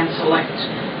meet and select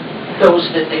those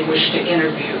that they wish to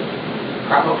interview,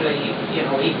 probably 8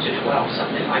 to 12,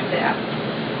 something like that.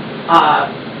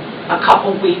 A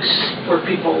couple weeks for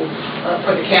people,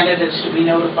 for the candidates to be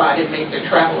notified and make their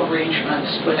travel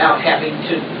arrangements without having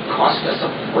to cost us a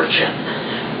fortune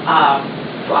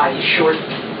by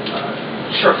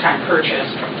short-time purchase.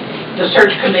 The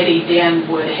search committee then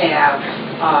would have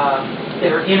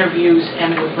their interviews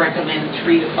and would recommend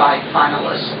 3 to 5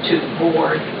 finalists to the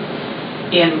board.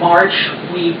 In March,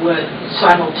 we would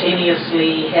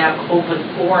simultaneously have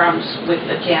open forums with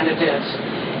the candidates,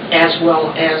 as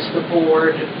well as the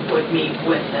board would meet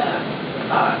with the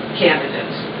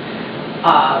candidates.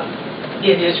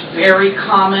 It is very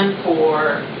common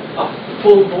for a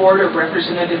full board or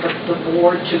representative of the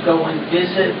board to go and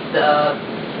visit the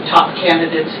top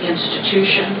candidate's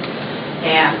institution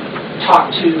and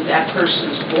talk to that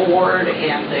person's board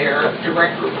and their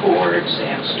direct reports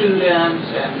and students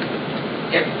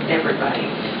and everybody.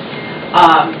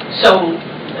 So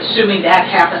assuming that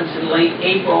happens in late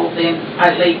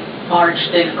March,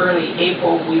 then early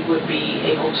April, we would be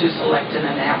able to select and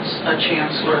announce a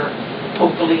chancellor,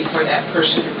 hopefully for that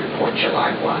person to report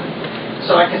July 1.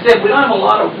 So like I said, we don't have a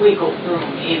lot of wiggle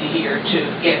room in here to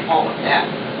get all of that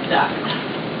done.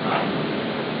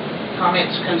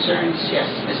 Comments, concerns? Yes,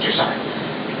 Mr. Sarn.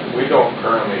 We don't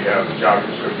currently have a job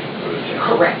description for the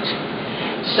chancellor. Correct.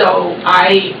 So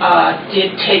I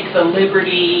did take the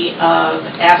liberty of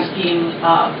asking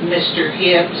Mr.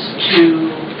 Hibbs to,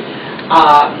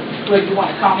 would you want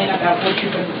to comment about what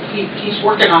you've been, he's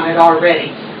working on it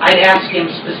already. I'd ask him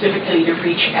specifically to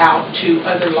reach out to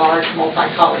other large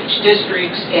multi-college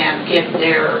districts and get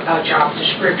their job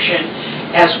description,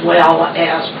 as well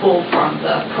as pull from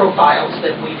the profiles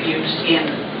that we've used in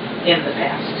the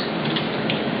past.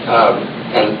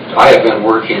 and I have been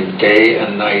working day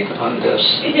and night on this,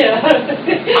 Yeah.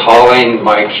 calling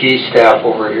my key staff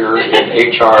over here in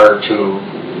HR to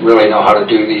really know how to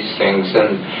do these things,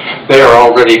 and they are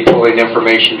already pulling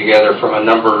information together from a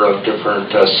number of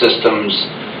different systems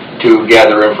to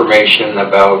gather information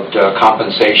about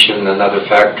compensation and other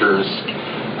factors.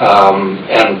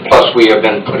 And plus we have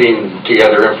been putting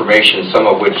together information, some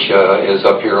of which is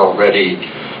up here already,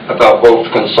 about both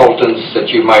consultants that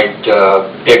you might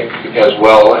pick, as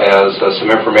well as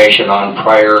some information on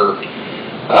prior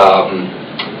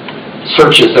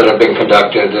searches that have been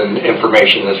conducted and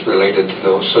information that's related to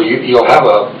those. So you'll have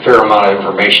a fair amount of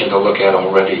information to look at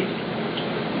already.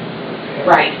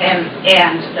 Right, and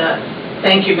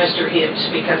thank you, Mr. Hibbs,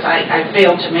 because I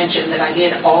failed to mention that I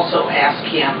did also ask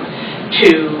him to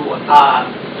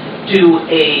do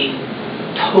a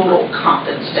total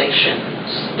compensation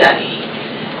study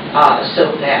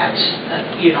so that,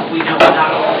 we know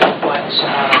not only what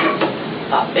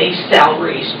base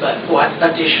salaries, but what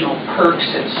additional perks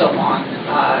and so on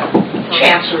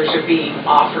chancellors are being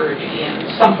offered in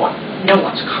somewhat, no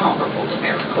one's comparable to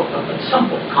Maricopa, but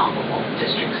somewhat comparable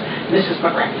districts. Mrs.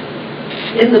 McGrath.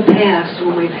 In the past,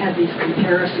 when we've had these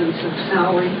comparisons of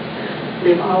salary,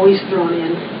 they've always thrown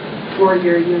in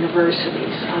four-year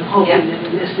universities. I'm hoping that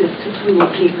in this instance we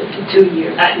will keep it to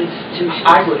 2-year institutions.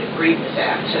 I would agree with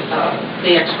that.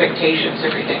 The expectations,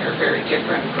 everything are very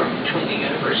different between the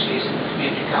universities and the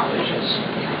community colleges.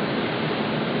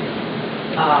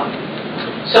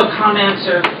 So comments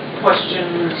or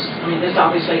questions? I mean, this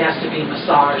obviously has to be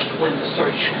massaged when the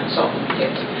search consultant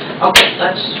gets. Okay,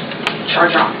 let's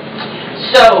charge on.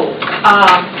 So,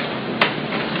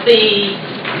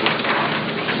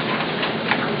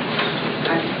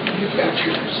 you've got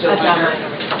your cylinder.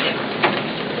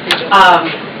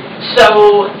 So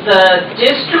the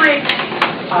district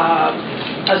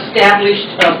established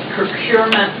a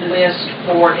procurement list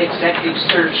for executive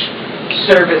search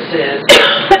services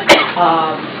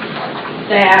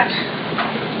that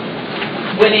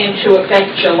went into effect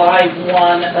July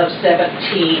 1 of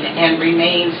 17 and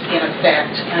remains in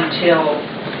effect until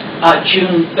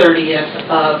June 30th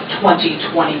of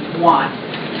 2021.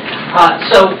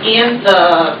 So in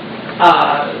the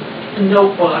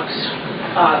notebooks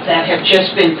that have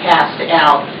just been passed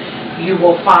out, you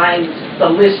will find the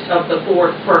list of the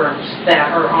 4 firms that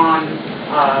are on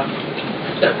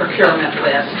the procurement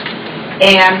list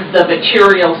and the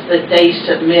materials that they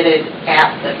submitted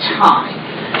at the time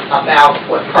about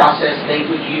what process they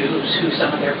would use, who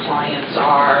some of their clients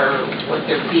are, what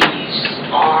their fees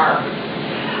are.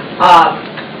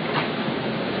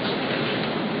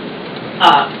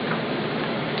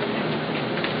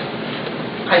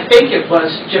 I think it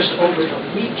was just over the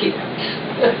weekend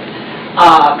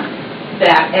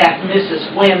that at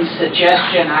Mrs. Wynn's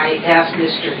suggestion, I asked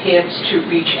Mr. Hibbs to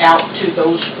reach out to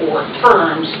those 4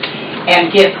 firms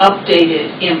and get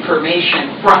updated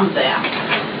information from them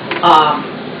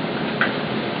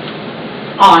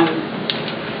on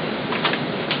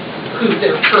who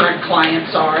their current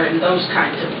clients are and those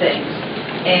kinds of things.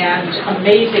 And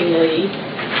amazingly,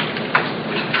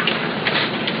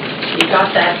 he got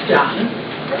that done.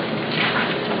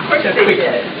 Of course they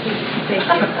did. Thank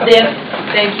you. Then,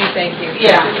 thank you.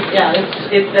 Yeah,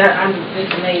 it's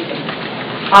amazing.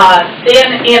 Then,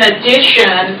 in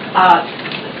addition,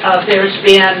 there's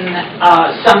been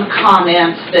some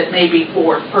comments that maybe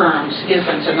 4 firms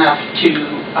isn't enough to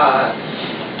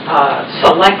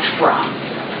select from.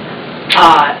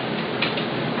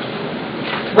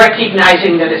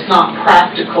 Recognizing that it's not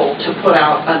practical to put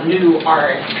out a new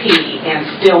RFP and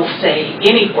still say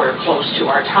anywhere close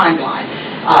to our timeline,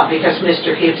 because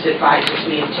Mr. Hibbs advises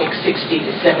me it takes 60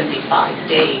 to 75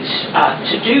 days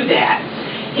to do that.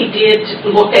 He did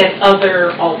look at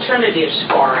other alternatives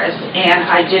for us and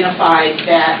identified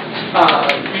that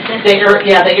the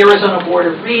Arizona Board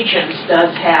of Regents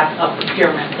does have a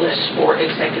procurement list for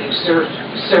executive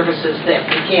services that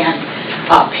we can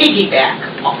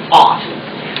piggyback off.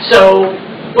 So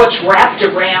what's wrapped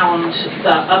around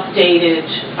the updated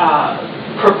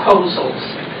proposals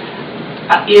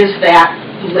is that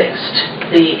list,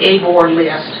 the ABOR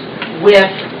list,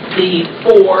 with the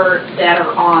 4 that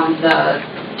are on the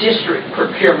district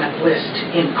procurement list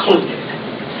included.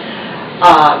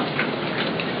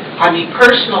 I mean,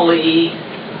 personally,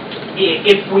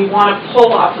 if we want to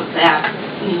pull off of that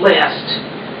list,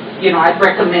 I'd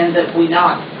recommend that we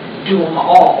not do them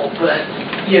all, but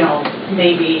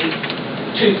maybe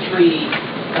 2-3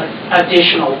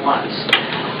 additional ones.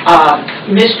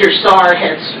 Mr. Starr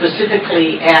had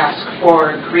specifically asked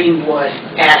for Greenwood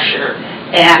Asher,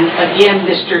 and again,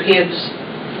 Mr. Hibbs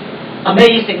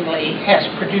amazingly has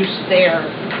produced their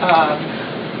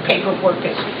paperwork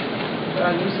as,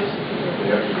 use this?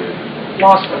 Yeah, you did.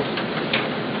 Lost it.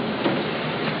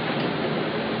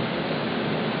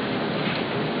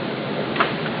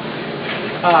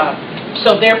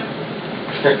 So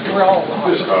we're all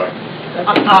lost. Just talk.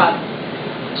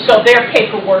 So their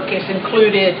paperwork is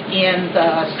included in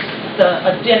the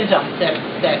addendum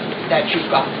that you've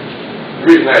got. The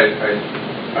reason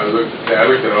I looked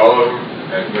at all of them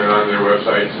and went on their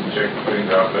websites and checked things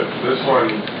out, but this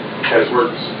one has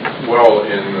worked well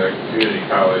in the community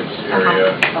college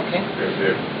area. Okay.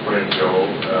 They've put in Joe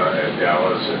at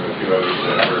Dallas and a few others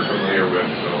that we're familiar with.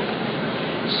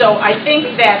 So I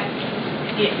think that,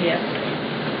 yes,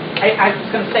 I was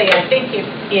going to say, I think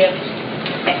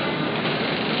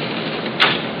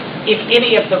if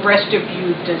any of the rest of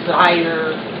you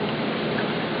desire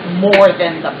more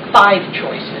than the 5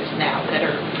 choices now that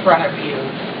are in front of you,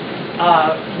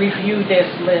 review this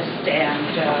list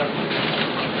and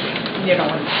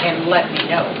and let me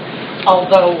know.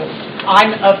 Although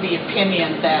I'm of the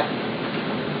opinion that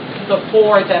the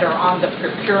 4 that are on the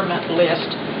procurement list,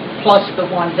 plus the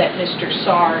one that Mr.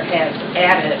 Saar has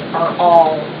added, are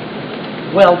all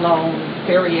well-known,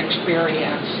 very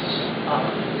experienced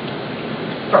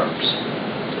firms.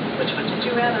 Which one did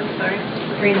you add? I'm sorry.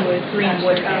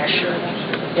 Greenwood, Asher.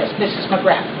 Yes, Mrs.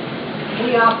 McGrath.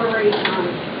 We operate on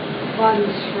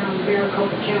funds from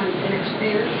Maricopa County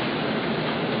taxpayers,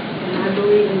 and I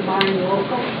believe in buying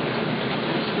local.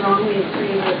 I strongly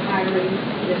agree with hiring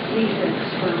this Essex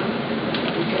firm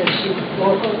because she's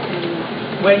local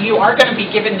and Well, you are going to be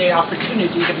given the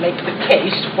opportunity to make the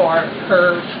case for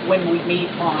her when we meet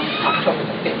on October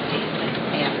the 15th.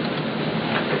 And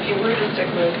If you were to stick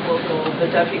with local,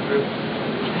 the Duffy Group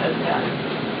has had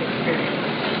experience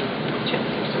with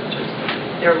Chancellor searches.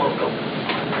 They're local.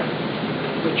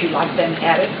 would you like them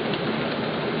added?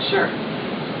 Sure.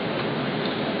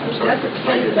 that's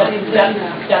explained that they've done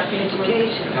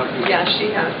education. Yeah,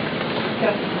 she has.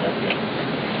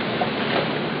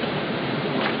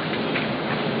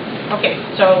 Okay,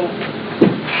 so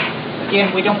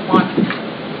again, we don't want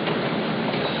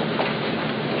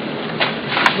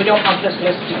this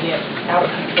list to get out of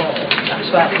control.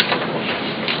 But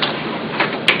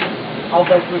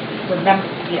although remember,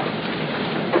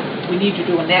 we need to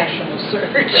do a national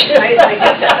search. I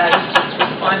get that. I was just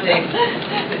responding to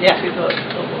the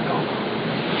local.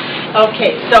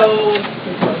 Okay, so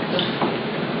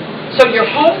your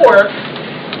homework,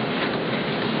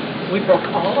 we broke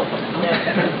all of them.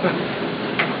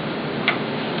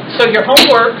 So your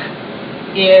homework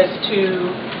is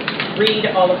to read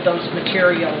all of those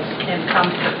materials and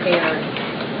come prepared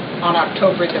on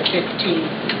October the 15th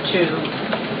to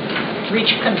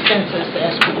reach consensus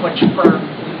as to which firm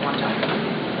we want to hire.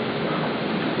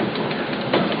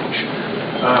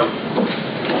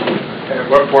 At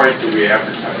what point do we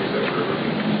advertise that we're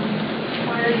looking?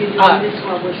 Why are you doing this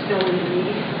while we're still in the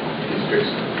meeting? It's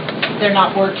fixed. They're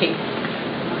not working.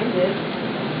 I did.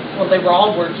 Well, they were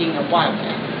all working a while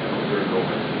back. We're going.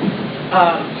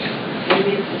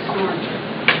 Maybe it's a storm.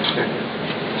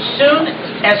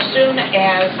 As soon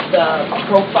as the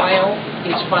profile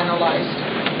is finalized,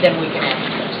 then we can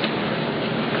advertise.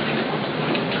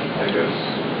 I think that's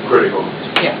critical.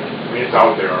 Yeah. I mean, it's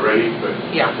out there already, but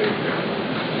Yeah. I think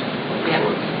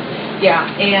Yeah,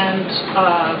 and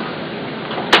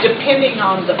depending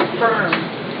on the firm,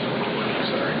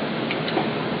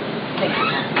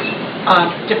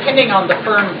 depending on the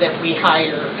firm that we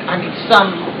hire, I mean,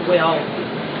 some will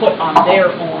put on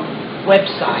their own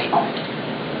website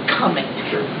coming.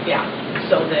 Sure. Yeah,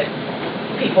 so that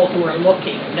people who are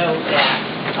looking know that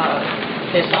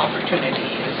this opportunity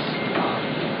is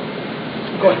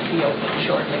going to be open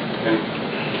shortly. And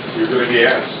you're going to be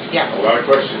asked Yeah. a lot of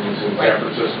questions in Right. San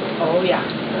Francisco. Oh, yeah.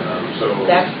 So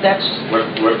That's what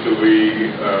do we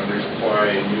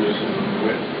reply in unison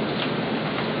with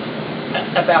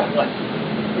about what?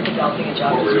 We're developing a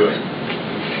job what we're doing?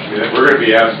 description. I mean, we're going to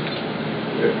be asked.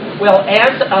 Well,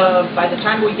 by the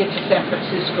time we get to San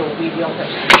Francisco, we will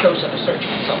have chosen a search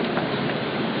consultant.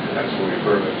 That's when we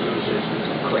permit to the search.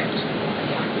 Correct.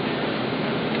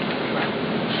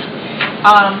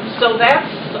 So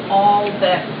that's all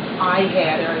that I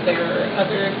had. Are there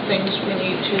other things we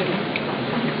need to?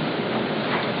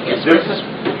 Yes, Mrs.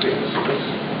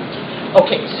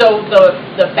 Okay, so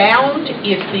the bound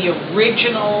is the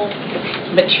original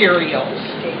materials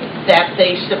that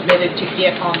they submitted to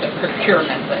get on the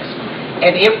procurement list.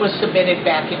 And it was submitted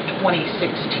back in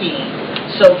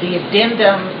 2016. So the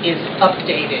addendum is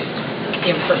updated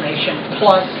information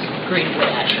plus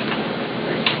Greenwood Action.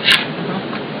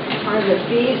 Are the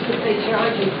fees that they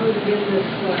charge included in this?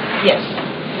 Yes.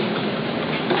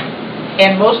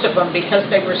 And most of them, because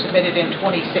they were submitted in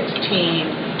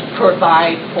 2016,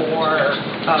 provide for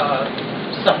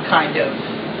some kind of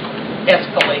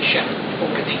escalation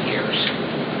over the years.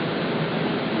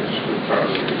 Which would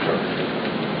probably be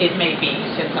covered. It may be,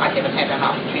 since I haven't had an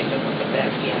opportunity to look at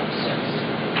that yet,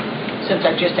 since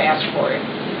I just asked for it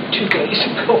 2 days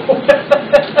ago.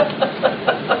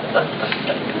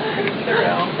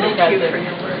 Thorough. Thank you for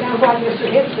your work. Sounds like Mr.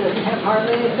 Hicks doesn't have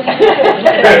hardly anything.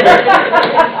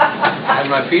 I had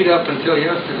my feet up until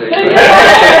yesterday. And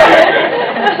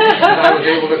I was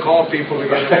able to call people to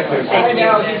get it. I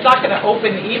know, he's not going to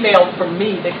open email from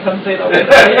me that comes in over there.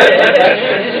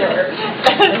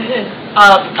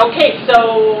 Okay,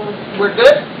 so we're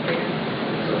good?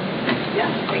 Yeah,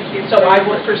 thank you. So I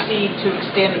will proceed to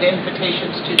extend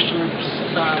invitations to groups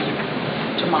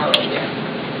tomorrow then.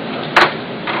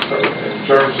 So in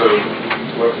terms of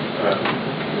what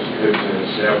Mr. Gibson and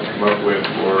staff come up with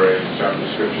for a job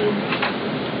description,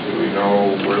 do we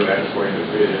know where that's going to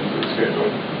fit into the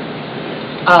schedule?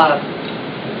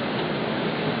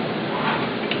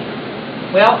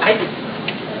 Well, I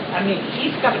mean,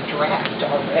 he's got a draft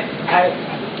already.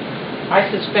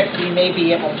 I suspect we may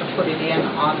be able to put it in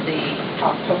on the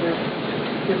October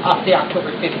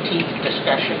 15th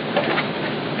discussion.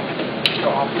 So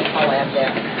I'll add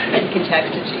that. And you can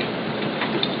text it to you.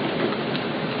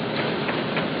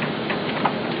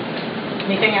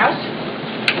 Anything else?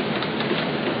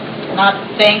 Not.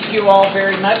 Thank you all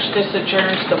very much. This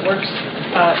adjourns the work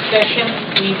session.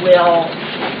 We will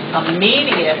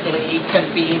immediately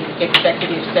convene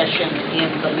executive session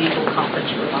in the legal conference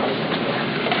room.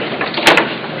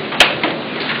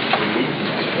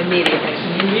 Immediately.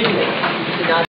 Do not